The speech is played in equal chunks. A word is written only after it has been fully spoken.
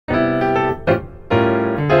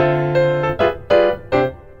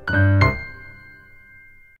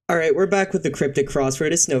right, we're back with the Cryptic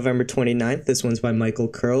Crossword. It's November 29th. This one's by Michael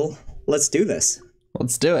Curl. Let's do this.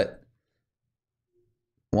 Let's do it.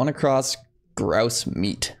 One across grouse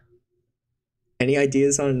meat. Any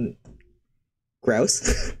ideas on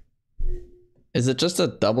grouse? Is it just a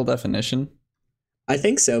double definition? I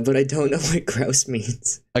think so, but I don't know what grouse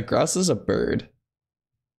means. A grouse is a bird.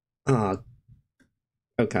 Ah,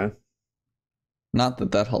 okay. Not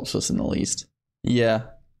that that helps us in the least. Yeah.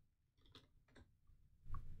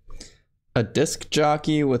 A disc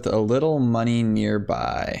jockey with a little money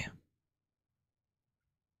nearby.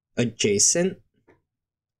 Adjacent?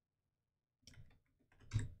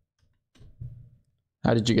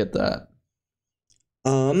 How did you get that?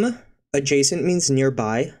 Adjacent means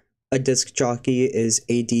nearby. A disc jockey is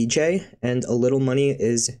a DJ, and a little money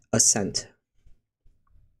is a cent.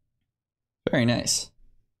 Very nice.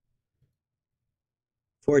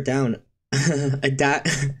 4 down.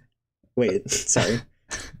 Wait, sorry.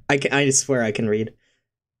 I swear I can read.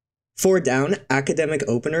 4 down, academic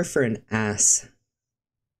opener for an ass.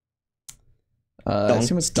 I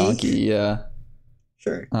assume it's donkey, yeah.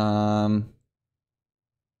 Sure.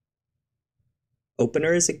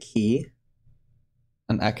 Opener is a key.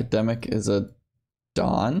 An academic is a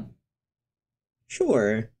don?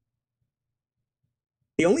 Sure.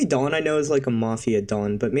 The only don I know is like a mafia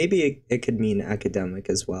don, but maybe it could mean academic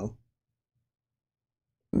as well.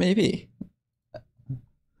 Maybe.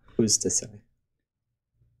 Who's to say?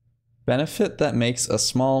 Benefit that makes a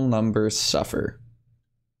small number suffer.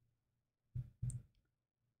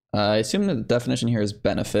 I assume the definition here is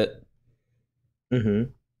benefit.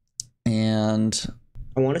 Mm-hmm. And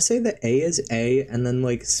I want to say the A is A, and then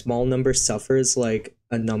like small number suffers like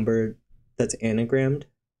a number that's anagrammed.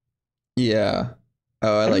 yeah.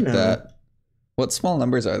 Oh, I like know. that. What small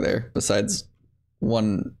numbers are there besides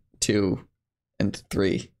 1, 2, and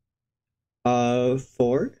 3? 4.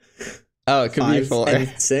 Oh, it could be 4. And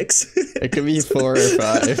 6. It could be 4 or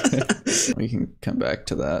 5. We can come back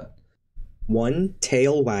to that. 1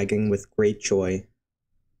 tail wagging with great joy.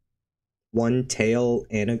 1 tail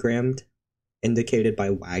anagrammed, indicated by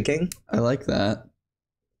wagging. I like that.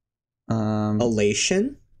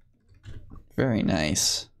 Elation. Very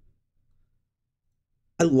nice.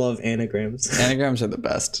 I love anagrams. Anagrams are the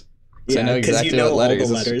best. So Yeah, I know because exactly you know what all the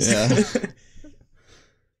letters. letters. Yeah.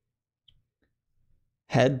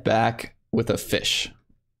 Head back with a fish.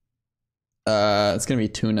 It's gonna be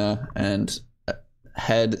tuna, and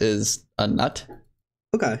head is a nut.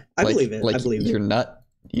 Okay, I believe it. Like I believe your it. nut,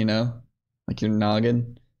 you know, like your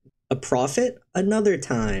noggin. A profit, another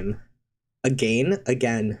time. A gain,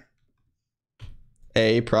 again.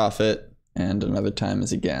 A profit, and another time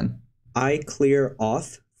is again. I clear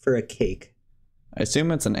off for a cake. I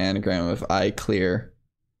assume it's an anagram of I clear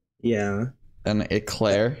Yeah. and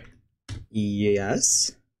eclair.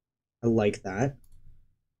 Yes. I like that.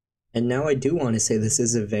 And now I do want to say this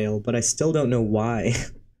is a veil, but I still don't know why.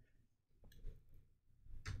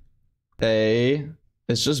 A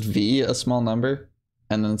is just V, a small number,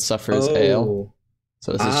 and then suffers ale.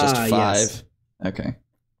 So this is just 5. Yes. Okay.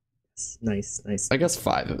 Nice, nice. I guess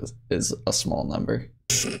 5 is a small number.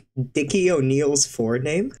 Dicky O'Neill's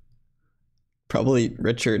forename? Probably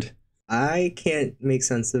Richard. I can't make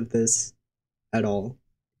sense of this at all.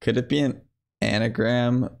 Could it be an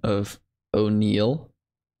anagram of O'Neill?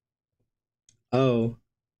 Oh.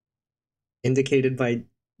 Indicated by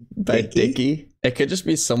Dicky? It could just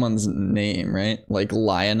be someone's name, right? Like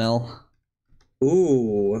Lionel.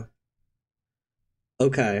 Ooh.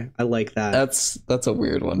 Okay, I like that. That's a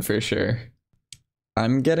weird one for sure.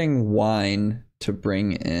 I'm getting wine to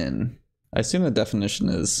bring in. I assume the definition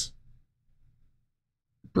is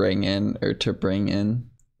bring in or to bring in.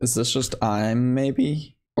 Is this just I'm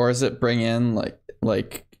maybe? Or is it bring in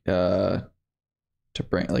to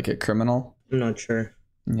bring like a criminal? I'm not sure.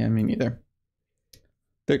 Yeah, me neither.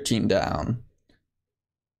 13 down.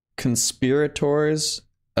 Conspirators,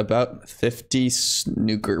 about 50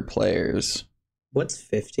 snooker players. What's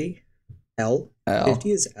 50? L? L.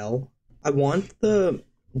 50 is L. I want the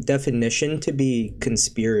definition to be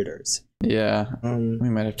conspirators. Yeah, we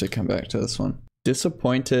might have to come back to this one.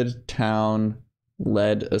 Disappointed town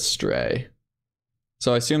led astray.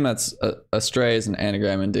 So I assume that's astray is an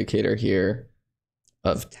anagram indicator here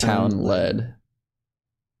of town led.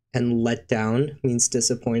 And let down means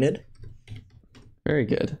disappointed. Very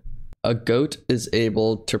good. A goat is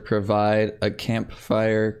able to provide a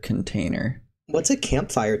campfire container. What's a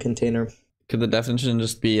campfire container? Could the definition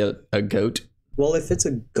just be a goat? Well, if it's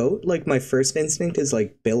a goat, like my first instinct is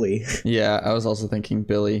like Billy. Yeah, I was also thinking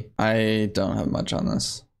Billy. I don't have much on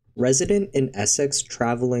this. Resident in Essex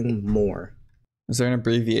traveling more. Is there an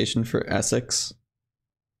abbreviation for Essex?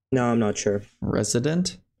 No, I'm not sure.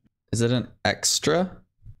 Resident? Is it an extra?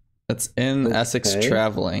 It's in Essex Okay.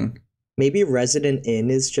 traveling. Maybe resident in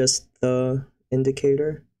is just the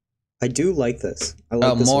indicator. I do like this. I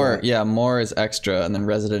like this a more. lot. Yeah, more is extra, and then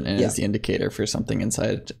resident in Yeah. is the indicator for something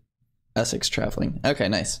inside Essex traveling. Okay,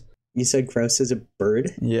 nice. You said grouse is a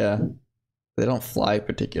bird? Yeah. They don't fly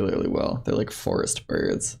particularly well. They're like forest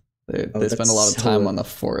birds. They spend a lot of time on the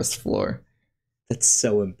forest floor. That's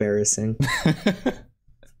so embarrassing.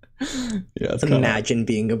 Yeah, it's Imagine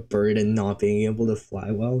being a bird and not being able to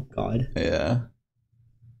fly well. God. Yeah.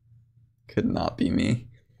 Could not be me.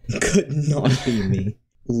 Could not be me.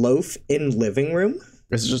 Loaf in living room?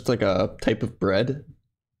 Is it just like a type of bread?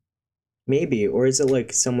 Maybe. Or is it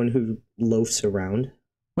like someone who loafs around?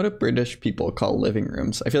 What do British people call living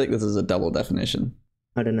rooms? I feel like this is a double definition.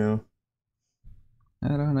 I don't know. I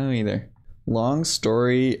don't know either. Long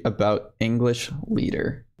story about English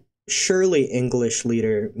leader. Surely English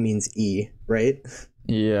leader means E, right?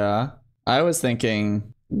 Yeah. I was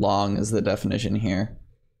thinking long is the definition here.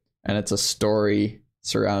 And it's a story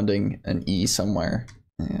surrounding an E somewhere.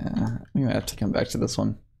 Yeah. We might have to come back to this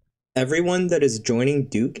one. Everyone that is joining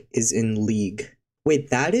Duke is in league. Wait,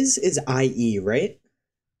 that is IE, right?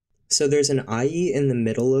 So there's an IE in the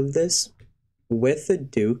middle of this with a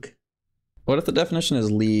Duke. What if the definition is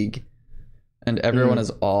league and everyone is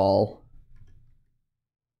all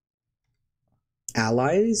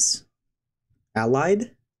Allies?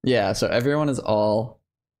 Allied? Yeah, so everyone is all.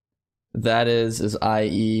 That is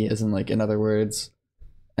IE, as in like in other words.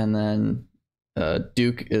 And then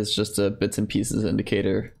Duke is just a bits and pieces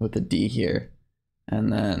indicator with a D here.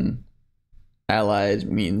 And then allied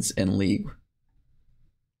means in league.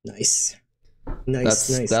 Nice.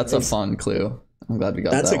 Nice. That's a fun clue. I'm glad we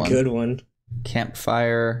got that one. That's a good one.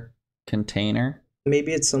 Campfire container.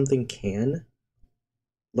 Maybe it's something can,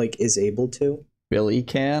 like is able to. Billy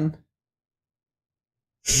can.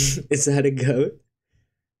 Is that a goat?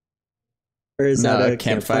 Or is that a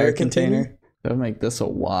campfire container? That would make this a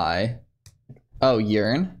Y. Oh,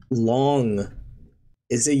 yarn? Long.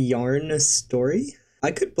 Is a yarn a story?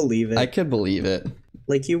 I could believe it. I could believe it.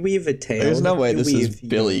 Like you weave a tale. There's no way this is yarn.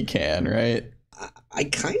 Billy can, right? I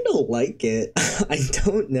kind of like it. I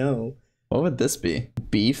don't know. What would this be?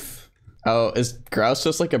 Beef? Oh, is grouse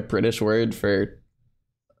just like a British word for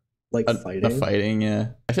like fighting? A fighting, yeah.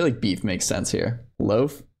 I feel like beef makes sense here.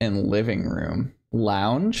 Loaf in living room.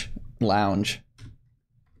 Lounge? Lounge.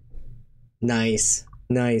 Nice.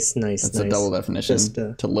 That's a double definition.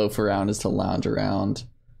 To loaf around is to lounge around,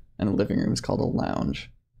 and a living room is called a lounge.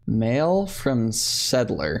 Mail from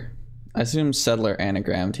settler. I assume settler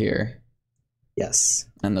anagrammed here. Yes.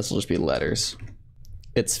 And this will just be letters.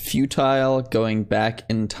 It's futile going back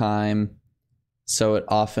in time, so it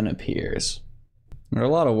often appears. There are a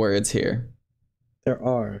lot of words here. There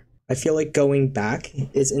are. I feel like going back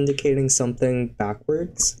is indicating something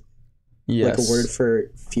backwards. Yes. Like a word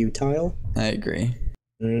for futile. I agree.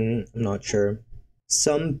 I'm not sure.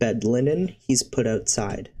 Some bed linen he's put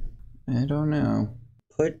outside. I don't know.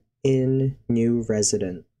 Put in new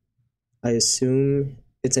resident. I assume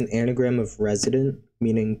it's an anagram of resident,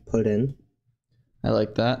 meaning put in. I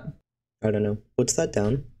like that. I don't know. What's that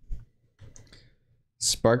down?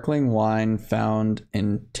 Sparkling wine found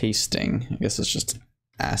in tasting. I guess it's just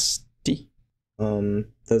asti.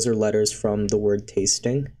 Those are letters from the word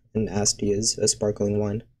tasting, and asti is a sparkling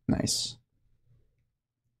wine. Nice.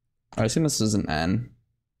 I assume this is an N.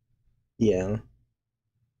 Yeah.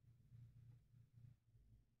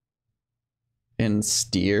 In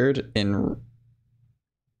steered, in...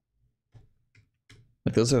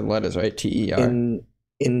 Like those are letters, right? T-E-R.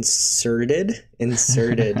 Inserted?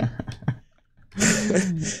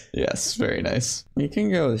 Yes, very nice. You can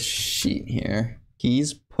go with sheet here.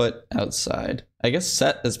 He's put outside. I guess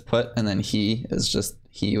set is put, and then he is just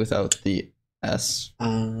he without the S.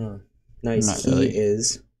 Nice. Not He really.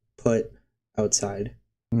 is put outside.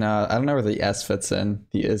 No, I don't know where the S fits in.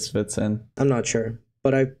 The is fits in. I'm not sure,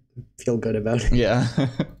 but I feel good about it. Yeah.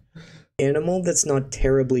 Animal that's not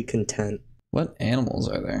terribly content. What animals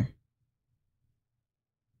are there?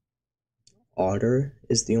 Otter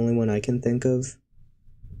is the only one I can think of.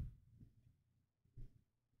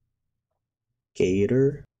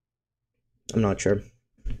 Gator? I'm not sure.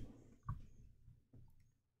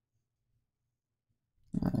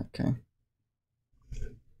 Okay.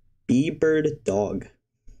 Bee-bird dog.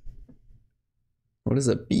 What is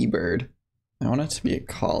a bee-bird? I want it to be a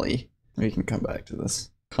collie. We can come back to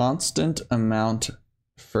this. Constant amount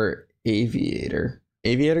for aviator.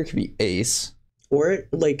 Aviator could be ace. Or,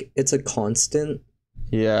 like, it's a constant.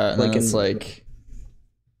 Yeah, and like then it's like...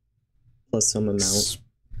 plus some amount.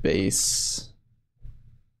 Space...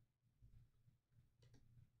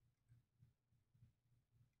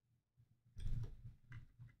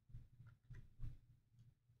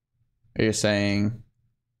 You're saying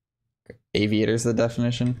aviator's the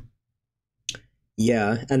definition?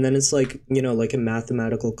 Yeah, and then it's like, you know, like a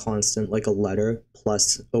mathematical constant, like a letter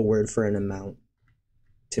plus a word for an amount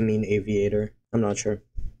to mean aviator. I'm not sure.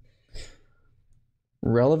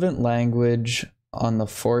 Relevant language on the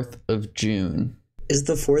 4th of June. Is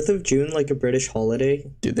the 4th of June like a British holiday?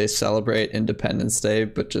 Do they celebrate Independence Day,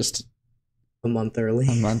 but just a month early?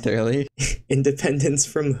 A month early? Independence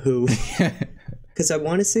from who? Because I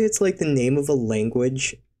want to say it's like the name of a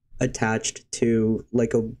language attached to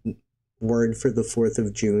like a word for the 4th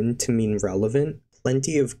of June to mean relevant.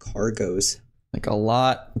 Plenty of cargoes. Like a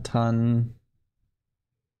lot, tons,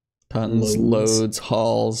 loads,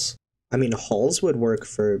 hauls. I mean, hauls would work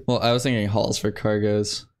for... Well, I was thinking hauls for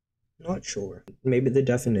cargoes. Not sure. Maybe the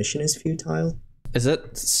definition is futile? Is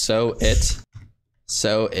it so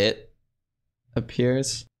it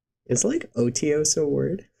appears? Is like otios a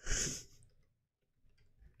word?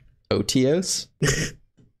 Otios?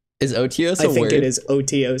 Is otios a word? I think it is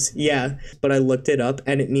otios, yeah. But I looked it up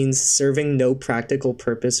and it means serving no practical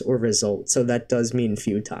purpose or result. So that does mean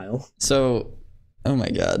futile. So, oh my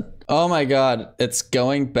god, it's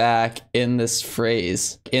going back in this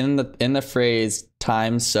phrase. In the phrase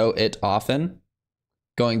times so it often,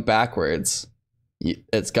 going backwards,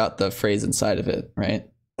 it's got the phrase inside of it, right?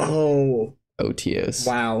 Oh. OTOs.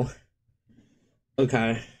 Wow.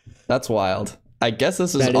 Okay. That's wild. I guess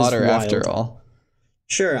this is otter after all.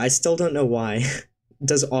 Sure, I still don't know why.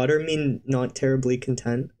 Does otter mean not terribly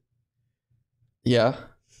content? Yeah.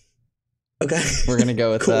 Okay. We're gonna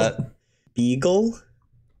go with that. Beagle?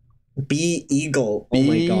 Be-eagle. Oh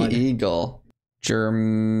my god. Be-eagle.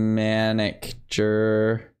 Germanic.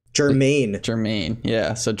 Germain.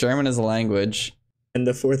 Yeah, so German is a language. And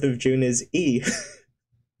the 4th of June is E.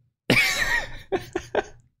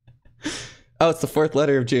 Oh, it's the 4th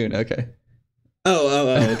letter of June. Okay. Oh,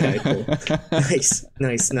 okay, cool. Nice.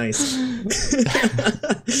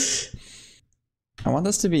 I want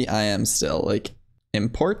this to be IM still, like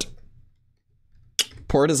import.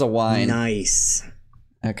 Port is a wine. Nice.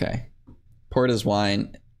 Okay. Port is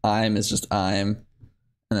wine. IM is just IM.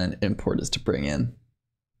 And then import is to bring in.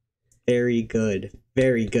 Very good.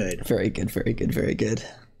 Very good.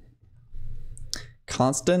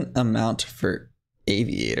 Constant amount for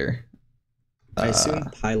aviator. I assume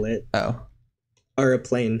pilot. Oh. Or a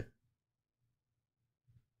plane.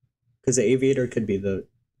 Because the aviator could be the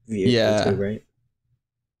vehicle too, right?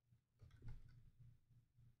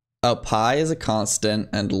 Oh, pi is a constant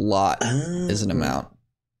and lot is an amount.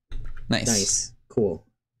 Nice. Cool.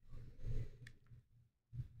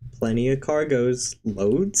 Plenty of cargoes.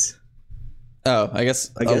 Loads? Oh, I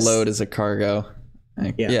guess a load is a cargo.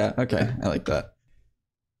 Yeah, okay. I like that.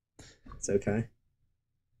 It's okay.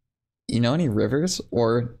 You know any rivers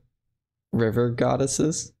or river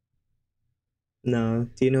goddesses? No.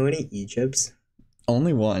 Do you know any Egypts?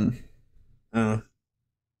 Only one. Oh.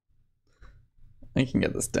 I can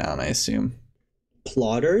get this down, I assume.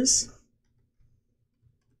 Plotters?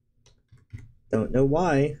 Don't know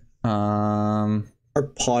why. Are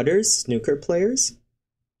potters snooker players?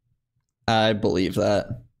 I believe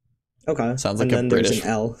that. Okay. Sounds like and then there's an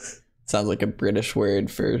L. Sounds like a British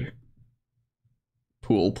word for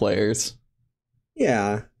pool players.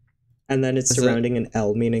 Yeah. And then it's surrounding an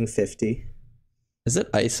L, meaning 50. Is it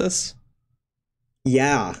ISIS?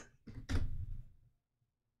 Yeah.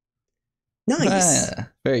 Nice.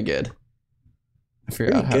 Very good. I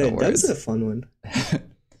forgot how to word. That was a fun one.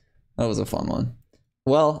 That was a fun one.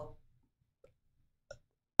 Well,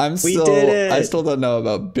 I still don't know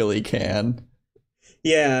about Billy Can.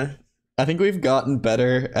 Yeah. I think we've gotten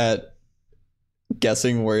better at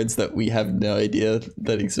guessing words that we have no idea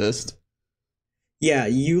that exist. Yeah,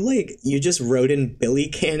 you just wrote in Billy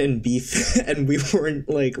Can and beef and we weren't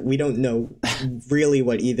we don't know really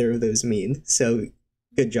what either of those mean. So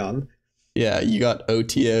good job. Yeah, you got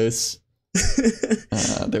Otios.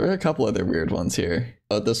 There were a couple other weird ones here.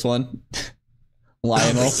 Oh, this one.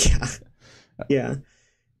 Lionel. Oh, yeah.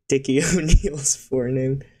 Dicky O'Neill's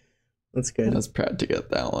forename. That's good. I was proud to get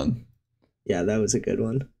that one. Yeah, that was a good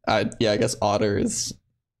one. I guess otter is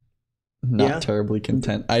not terribly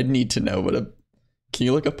content. I'd need to know can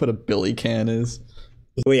you look up what a billy can is?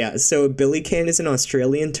 Oh yeah, so a billy can is an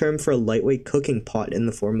Australian term for a lightweight cooking pot in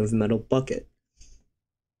the form of a metal bucket.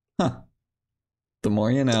 Huh. The more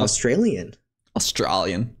you know. Australian.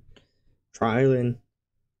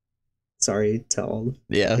 Sorry to all.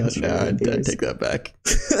 Yeah, no, I'd take that back.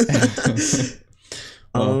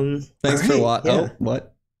 Thanks for watching. Oh,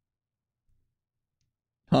 what?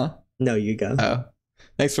 Huh? No, you go. Oh.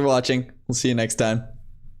 Thanks for watching. We'll see you next time.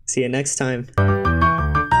 See you next time.